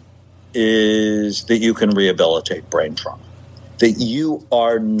for, is that you can rehabilitate brain trauma. That you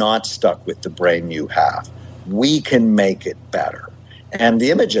are not stuck with the brain you have. We can make it better. And the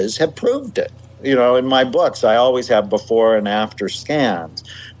images have proved it. In my books, I always have before and after scans,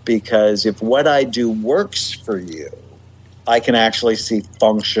 because if what I do works for you, I can actually see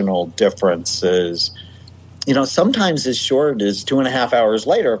functional differences, sometimes as short as 2.5 hours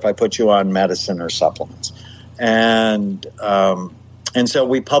later if I put you on medicine or supplements. And so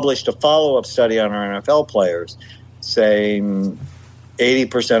we published a follow-up study on our NFL players saying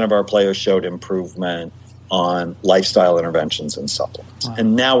 80% of our players showed improvement on lifestyle interventions and supplements. Wow.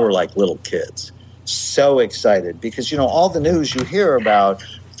 And now we're like little kids, so excited because, all the news you hear about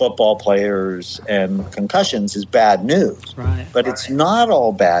football players and concussions is bad news. Right. But it's not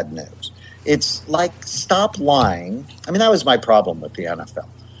all bad news. It's like, stop lying. I mean, that was my problem with the NFL.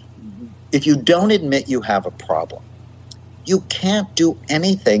 If you don't admit you have a problem, you can't do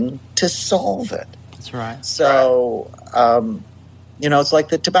anything to solve it. That's right. So, it's like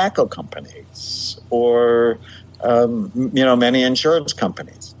the tobacco companies or, many insurance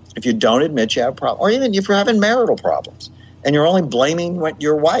companies. If you don't admit you have a problem, or even if you're having marital problems and you're only blaming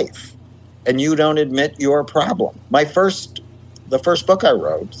your wife and you don't admit your problem. The first book I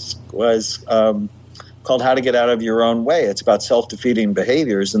wrote was called How to Get Out of Your Own Way. It's about self-defeating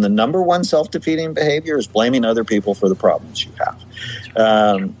behaviors. And the number one self-defeating behavior is blaming other people for the problems you have.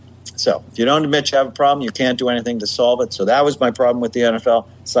 So if you don't admit you have a problem, you can't do anything to solve it. So that was my problem with the NFL.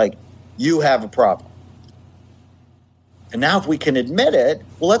 It's like, you have a problem. And now if we can admit it,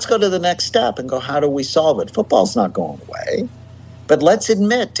 well, let's go to the next step and go, how do we solve it? Football's not going away. But let's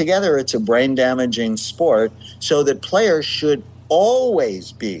admit together it's a brain-damaging sport so that players should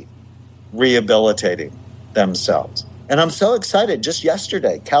always be rehabilitating themselves. And I'm so excited. Just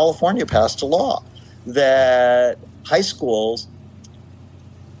yesterday, California passed a law that high schools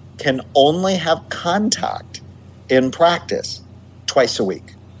can only have contact in practice twice a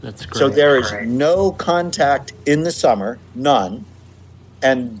week. That's great. So there is no contact in the summer, none.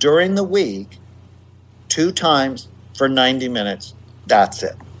 And during the week, 2 times for 90 minutes, that's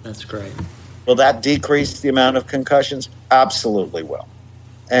it. That's great. Will that decrease the amount of concussions? Absolutely will.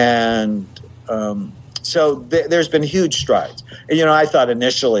 And so there's been huge strides. And, I thought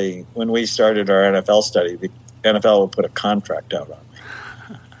initially when we started our NFL study, the NFL would put a contract out on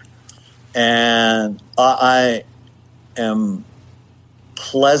me. And I am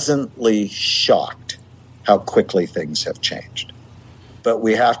pleasantly shocked how quickly things have changed. But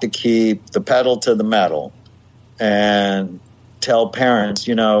we have to keep the pedal to the metal and tell parents,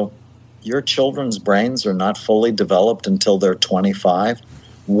 your children's brains are not fully developed until they're 25.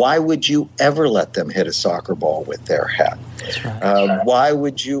 Why would you ever let them hit a soccer ball with their head? That's right. Why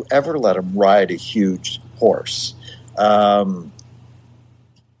would you ever let them ride a huge horse?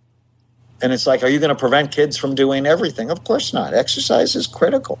 And it's like, are you going to prevent kids from doing everything? Of course not. Exercise is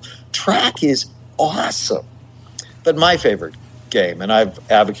critical. Track is awesome. But my favorite game, and I've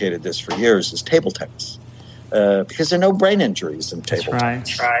advocated this for years, is table tennis. because there are no brain injuries in table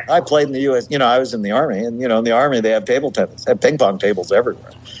tennis. Right. I played in the U.S. I was in the Army, and in the Army they have table tennis, have ping pong tables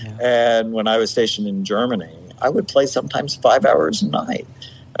everywhere. Yeah. And when I was stationed in Germany, I would play sometimes 5 hours a night.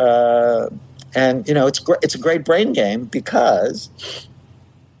 And it's a great brain game because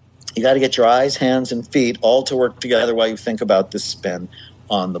you got to get your eyes, hands, and feet all to work together while you think about the spin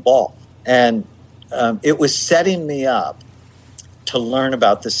on the ball. And it was setting me up to learn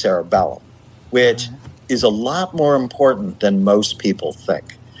about the cerebellum, which is a lot more important than most people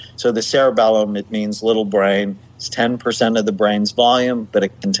think. So the cerebellum, it means little brain. It's 10% of the brain's volume, but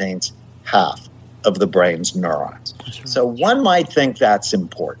it contains half of the brain's neurons. Right. So one might think that's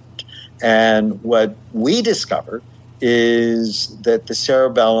important. And what we discovered is that the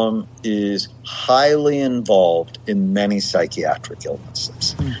cerebellum is highly involved in many psychiatric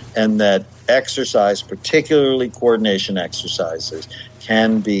illnesses, and that exercise, particularly coordination exercises,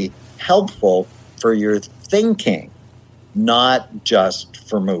 can be helpful for your thinking, not just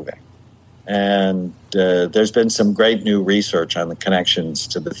for moving. And there's been some great new research on the connections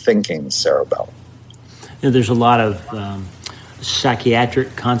to the thinking cerebellum. There's a lot of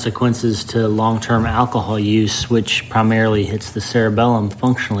psychiatric consequences to long-term alcohol use, which primarily hits the cerebellum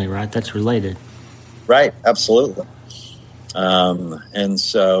functionally, right? That's related. Right, absolutely. And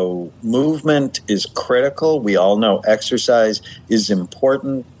so movement is critical. We all know exercise is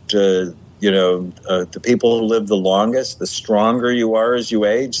important. The people who live the longest, the stronger you are as you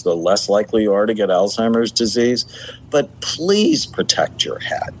age, the less likely you are to get Alzheimer's disease. But please protect your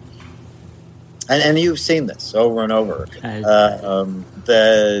head. And you've seen this over and over.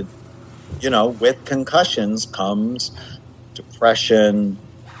 With concussions comes depression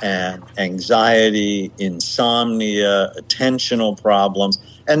and anxiety, insomnia, attentional problems.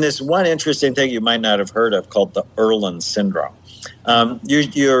 And this one interesting thing you might not have heard of called the Irlen syndrome.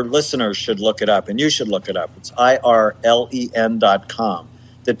 Your listeners should look it up, and you should look it up. It's IRLEN.com.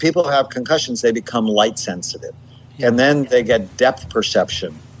 That people who have concussions, they become light sensitive. Yeah. And then they get depth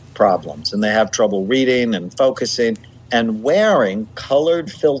perception problems, and they have trouble reading and focusing, and wearing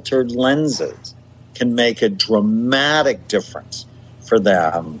colored filtered lenses can make a dramatic difference for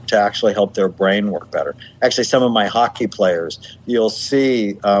them to actually help their brain work better. Actually, some of my hockey players, you'll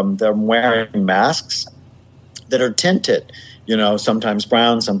see them wearing masks that are tinted, sometimes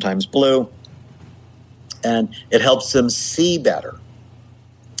brown, sometimes blue, and it helps them see better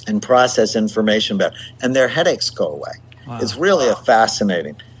and process information better, and their headaches go away. Wow. It's really a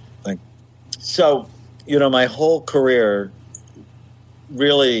fascinating thing. So, my whole career,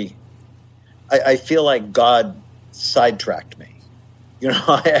 really, I feel like God sidetracked me.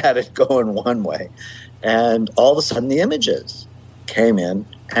 I had it going one way, and all of a sudden the images came in,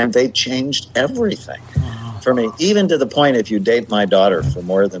 and they changed everything for me, even to the point if you date my daughter for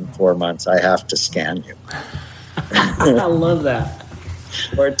more than 4 months, I have to scan you. I love that.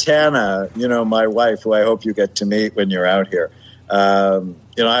 Or Tana, my wife, who I hope you get to meet when you're out here.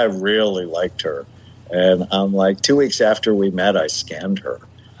 I really liked her. And I'm like, 2 weeks after we met, I scanned her.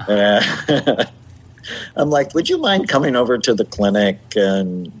 I'm like, would you mind coming over to the clinic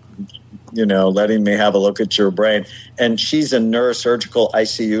and, letting me have a look at your brain? And she's a neurosurgical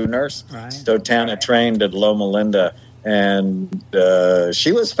ICU nurse. Right. So Tana trained at Loma Linda, and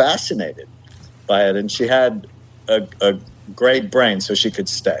she was fascinated by it. And she had a great brain, so she could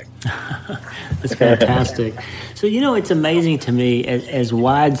stay. That's fantastic. So, it's amazing to me, as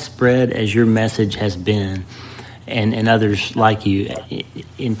widespread as your message has been, and others like you,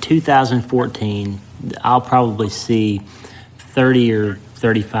 in 2014, I'll probably see 30 or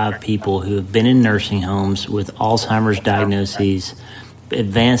 35 people who have been in nursing homes with Alzheimer's diagnoses,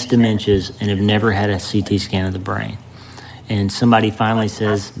 advanced dementias, and have never had a CT scan of the brain. And somebody finally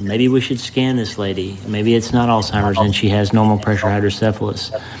says, maybe we should scan this lady. Maybe it's not Alzheimer's and she has normal pressure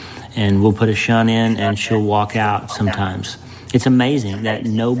hydrocephalus. And we'll put a shunt in and she'll walk out sometimes. It's amazing that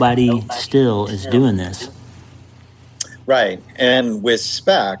nobody still is doing this. Right. And with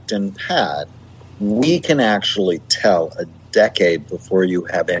SPECT and PAD, we can actually tell a decade before you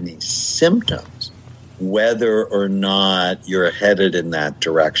have any symptoms whether or not you're headed in that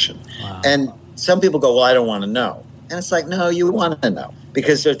direction. Wow. And some people go, well, I don't want to know. And it's like, no, you want to know,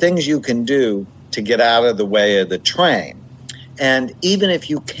 because there are things you can do to get out of the way of the train. And even if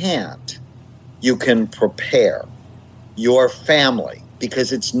you can't, you can prepare your family,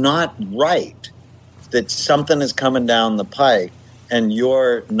 because it's not right that something is coming down the pike and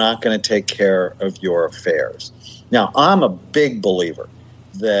you're not going to take care of your affairs. Now, I'm a big believer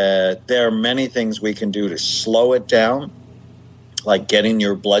that there are many things we can do to slow it down like getting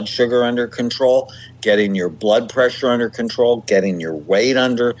your blood sugar under control, getting your blood pressure under control, getting your weight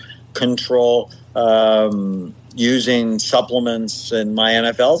under control, using supplements. In my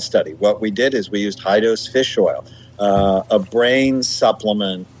NFL study, what we did is we used high-dose fish oil, a brain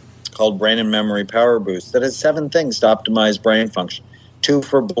supplement called Brain and Memory Power Boost that has 7 things to optimize brain function. 2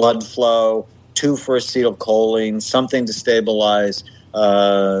 for blood flow, 2 for acetylcholine, something to stabilize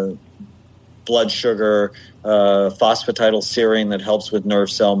blood sugar, phosphatidylserine that helps with nerve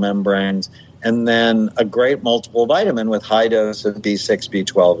cell membranes, and then a great multiple vitamin with high dose of B6,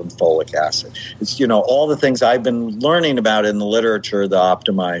 B12, and folic acid. It's, all the things I've been learning about in the literature that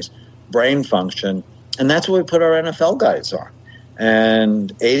optimize brain function, and that's what we put our NFL guys on.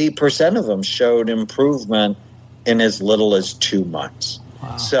 And 80% of them showed improvement in as little as 2 months.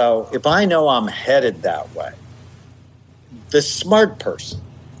 Wow. So if I know I'm headed that way, the smart person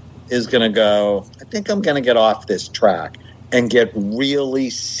is going to go, I think I'm going to get off this track and get really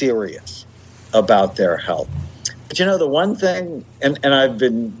serious about their health. But the one thing, and I've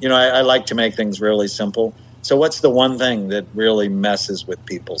been, I like to make things really simple. So what's the one thing that really messes with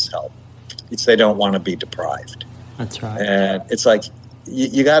people's health? It's they don't want to be deprived. That's right. And it's like,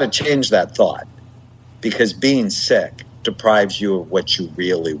 you got to change that thought, because being sick deprives you of what you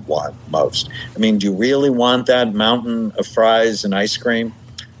really want most. I mean, do you really want that mountain of fries and ice cream?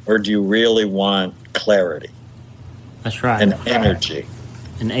 Or do you really want clarity? That's right. And energy.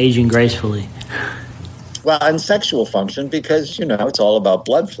 And aging gracefully. Well, and sexual function, because, it's all about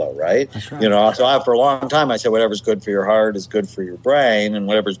blood flow, right? That's right. So for a long time I said whatever's good for your heart is good for your brain, and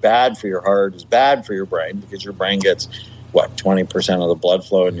whatever's bad for your heart is bad for your brain, because your brain gets, 20% of the blood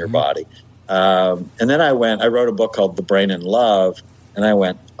flow in your body. And then I wrote a book called The Brain in Love, and I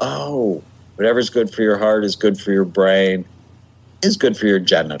went, whatever's good for your heart is good for your brain, is good for your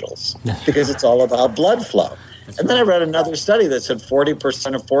genitals, because it's all about blood flow. And then I read another study that said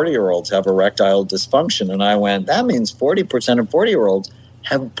 40% of 40-year-olds have erectile dysfunction. And I went, that means 40% of 40-year-olds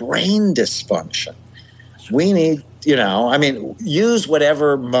have brain dysfunction. We need, use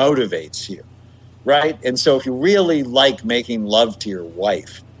whatever motivates you, right? And so if you really like making love to your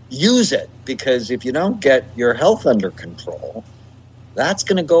wife, use it, because if you don't get your health under control, that's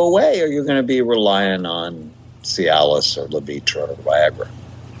going to go away, or you're going to be relying on Cialis or Levitra or Viagra.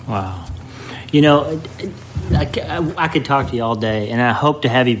 Wow. I could talk to you all day, and I hope to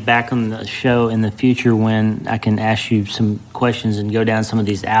have you back on the show in the future when I can ask you some questions and go down some of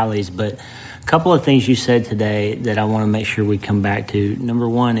these alleys. But a couple of things you said today that I want to make sure we come back to. Number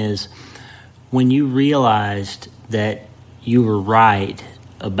one is when you realized that you were right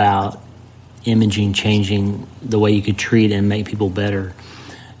about imaging changing the way you could treat and make people better,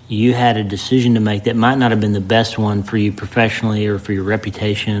 you had a decision to make that might not have been the best one for you professionally or for your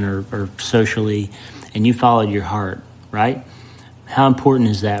reputation or socially, and you followed your heart, right? How important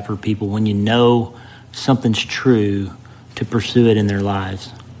is that for people when you know something's true to pursue it in their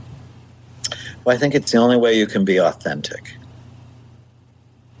lives? Well, I think it's the only way you can be authentic.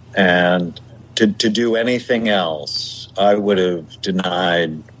 And to do anything else, I would have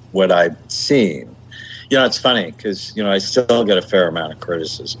denied what I've seen. It's funny because, I still get a fair amount of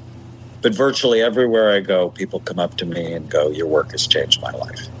criticism. But virtually everywhere I go, people come up to me and go, your work has changed my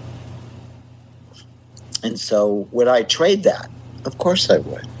life. And so would I trade that? Of course I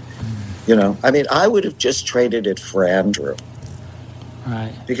would. I would have just traded it for Andrew.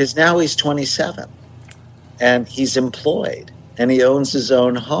 Right. Because now he's 27 and he's employed and he owns his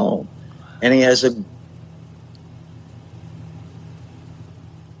own home and he has a...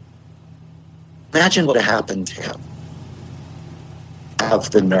 Imagine what happened to him. Have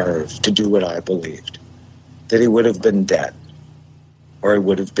the nerve to do what I believed. That he would have been dead or he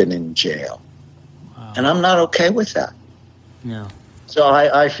would have been in jail. Wow. And I'm not okay with that. No. So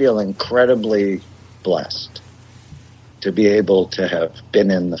I feel incredibly blessed to be able to have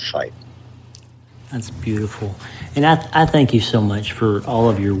been in the fight. That's beautiful. And I thank you so much for all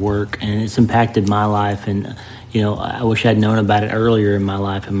of your work, and it's impacted my life. And, I wish I'd known about it earlier in my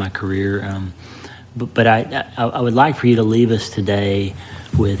life and my career. But I would like for you to leave us today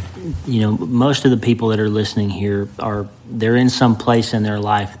with, most of the people that are listening here they're in some place in their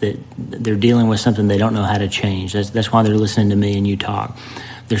life that they're dealing with something they don't know how to change. That's why they're listening to me and you talk.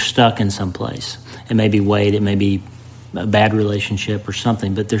 They're stuck in some place. It may be weight, it may be a bad relationship or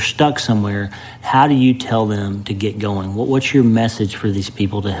something, but they're stuck somewhere. How do you tell them to get going? What's your message for these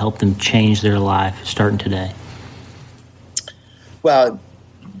people to help them change their life starting today? Well,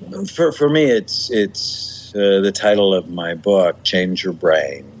 for me, it's the title of my book, Change Your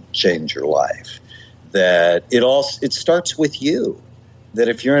Brain, Change Your Life. That it starts with you. that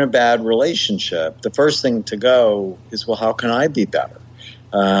if you're in a bad relationship, the first thing to go is, well, how can I be better?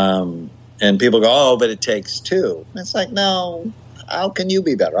 And people go, oh, but it takes two. And it's like, no, how can you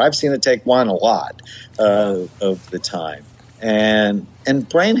be better? I've seen it take one a lot of the time. And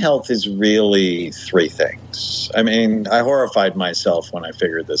brain health is really three things. I mean, I horrified myself when I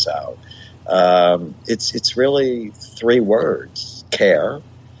figured this out. It's really three words: care.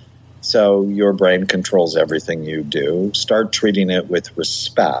 So your brain controls everything you do. Start treating it with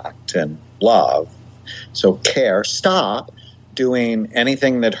respect and love. So care. Stop doing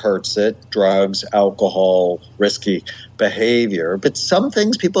anything that hurts it: drugs, alcohol, risky behavior. But some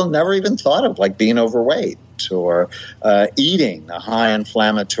things people never even thought of, like being overweight or eating a high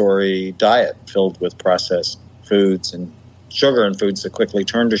inflammatory diet filled with processed foods and sugar and foods that quickly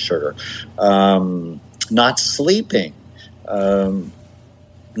turn to sugar. Not sleeping.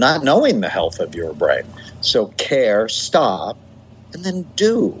 Not knowing the health of your brain. So care, stop, and then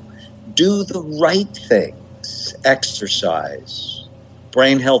do. Do the right things. Exercise,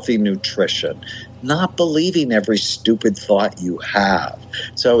 brain-healthy nutrition, not believing every stupid thought you have.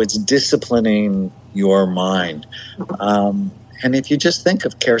 So it's disciplining your mind. And if you just think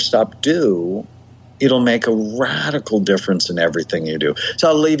of care, stop, do, it'll make a radical difference in everything you do. So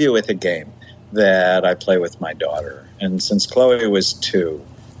I'll leave you with a game that I play with my daughter. And since Chloe was 2,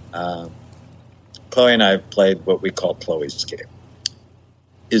 Chloe and I have played what we call Chloe's game.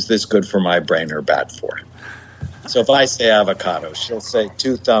 Is this good for my brain or bad for it? So if I say avocado, she'll say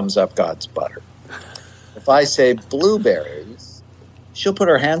 2 thumbs up, God's butter. If I say blueberries, she'll put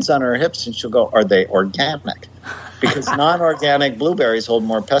her hands on her hips and she'll go, are they organic? Because non-organic blueberries hold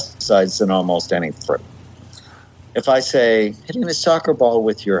more pesticides than almost any fruit. If I say hitting a soccer ball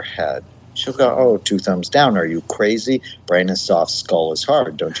with your head, she'll go, oh, 2 thumbs down. Are you crazy? Brain is soft, skull is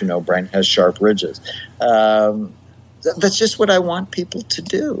hard. Don't you know brain has sharp ridges? That's just what I want people to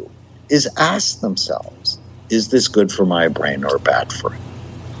do, is ask themselves, is this good for my brain or bad for it?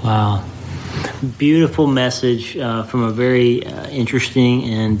 Wow. Beautiful message from a very interesting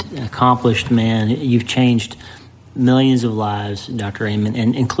and accomplished man. You've changed millions of lives, Dr. Amen,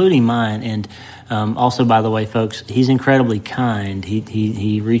 and including mine. And also, by the way, folks, he's incredibly kind.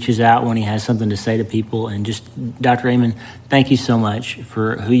 He reaches out when he has something to say to people. And just, Dr. Amen, thank you so much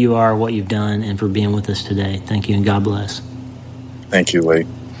for who you are, what you've done, and for being with us today. Thank you, and God bless. Thank you, Lee.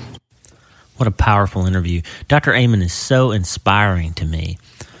 What a powerful interview. Dr. Amen is so inspiring to me.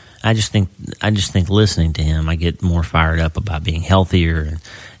 I just think listening to him, I get more fired up about being healthier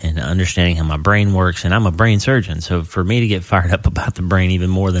and understanding how my brain works. And I'm a brain surgeon, so for me to get fired up about the brain even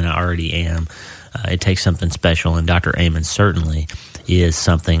more than I already am, it takes something special. And Dr. Amen certainly is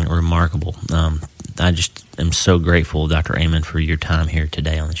something remarkable. I just am so grateful, Dr. Amen, for your time here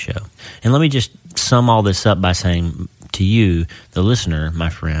today on the show. And let me just sum all this up by saying to you, the listener, my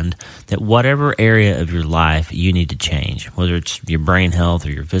friend, that whatever area of your life you need to change, whether it's your brain health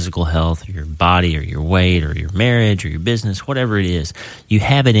or your physical health or your body or your weight or your marriage or your business, whatever it is, you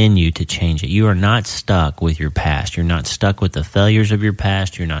have it in you to change it. You are not stuck with your past. You're not stuck with the failures of your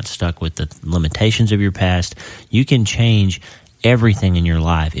past. You're not stuck with the limitations of your past. You can change everything in your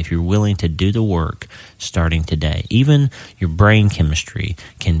life if you're willing to do the work starting today. Even your brain chemistry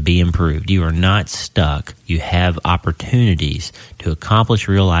can be improved. You are not stuck. You have opportunities to accomplish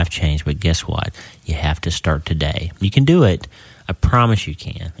real life change, but guess what? You have to start today. You can do it. I promise you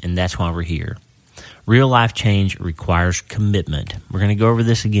can, and that's why we're here. Real life change requires commitment. We're going to go over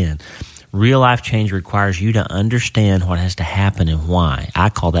this again. Real life change requires you to understand what has to happen and why. I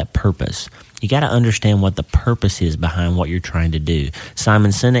call that purpose. You got to understand what the purpose is behind what you're trying to do. Simon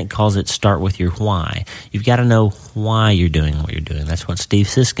Sinek calls it start with your why. You've got to know why you're doing what you're doing. That's what Steve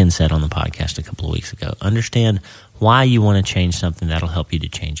Siskin said on the podcast a couple of weeks ago. Understand why you want to change something. That'll help you to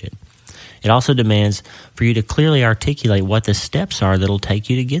change it. It also demands for you to clearly articulate what the steps are that'll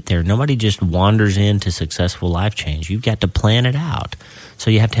take you to get there. Nobody just wanders into successful life change. You've got to plan it out. So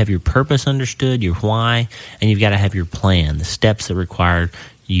you have to have your purpose understood, your why, and you've got to have your plan, the steps that require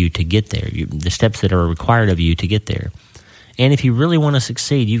you to get there, the steps that are required of you to get there. And if you really want to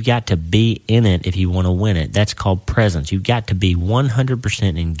succeed, you've got to be in it if you want to win it. That's called presence. You've got to be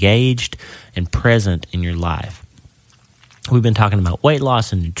 100% engaged and present in your life. We've been talking about weight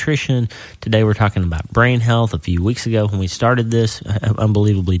loss and nutrition. Today we're talking about brain health. A few weeks ago when we started this,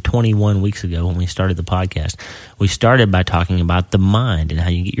 unbelievably 21 weeks ago when we started the podcast, we started by talking about the mind and how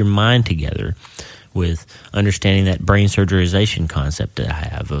you get your mind together with understanding that brain surgerization concept that I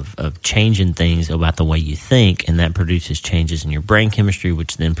have of changing things about the way you think, and that produces changes in your brain chemistry,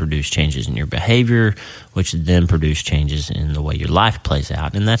 which then produce changes in your behavior, which then produce changes in the way your life plays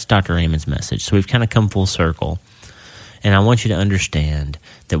out. And that's Dr. Amen's message. So we've kind of come full circle. And I want you to understand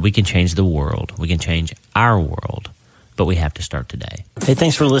that we can change the world. We can change our world. But we have to start today. Hey,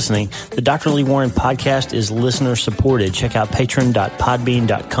 thanks for listening. The Dr. Lee Warren podcast is listener supported. Check out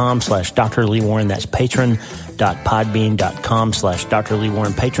patron.podbean.com/Dr. Lee Warren. That's patron.podbean.com/Dr. Lee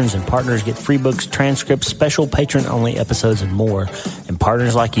Warren. Patrons and partners get free books, transcripts, special patron-only episodes, and more. And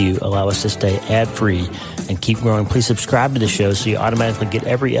partners like you allow us to stay ad-free and keep growing. Please subscribe to the show so you automatically get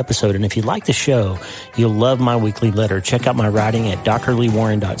every episode. And if you like the show, you'll love my weekly letter. Check out my writing at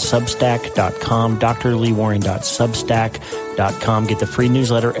drleewarren.substack.com, drleewarren.substack.com. Get the free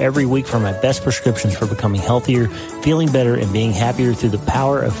newsletter every week for my best prescriptions for becoming healthier, feeling better, and being happier through the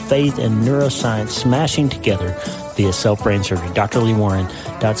power of faith and neuroscience smashing together via self-brain surgery.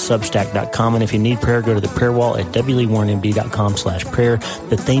 drleewarren.substack.com. And if you need prayer, go to the prayer wall at wleewarrenmd.com/prayer.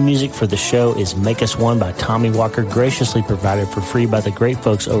 The theme music for the show is Make Us One by Tommy Walker, graciously provided for free by the great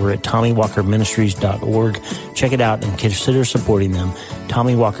folks over at TommyWalkerMinistries.org. Check it out and consider supporting them.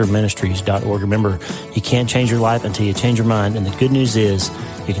 TommyWalkerMinistries.org. Remember, you can't change your life until you change your mind, and the good news is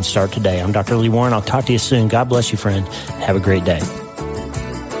you can start today. I'm Dr. Lee Warren. I'll talk to you soon. God bless you, friend. Have a great day.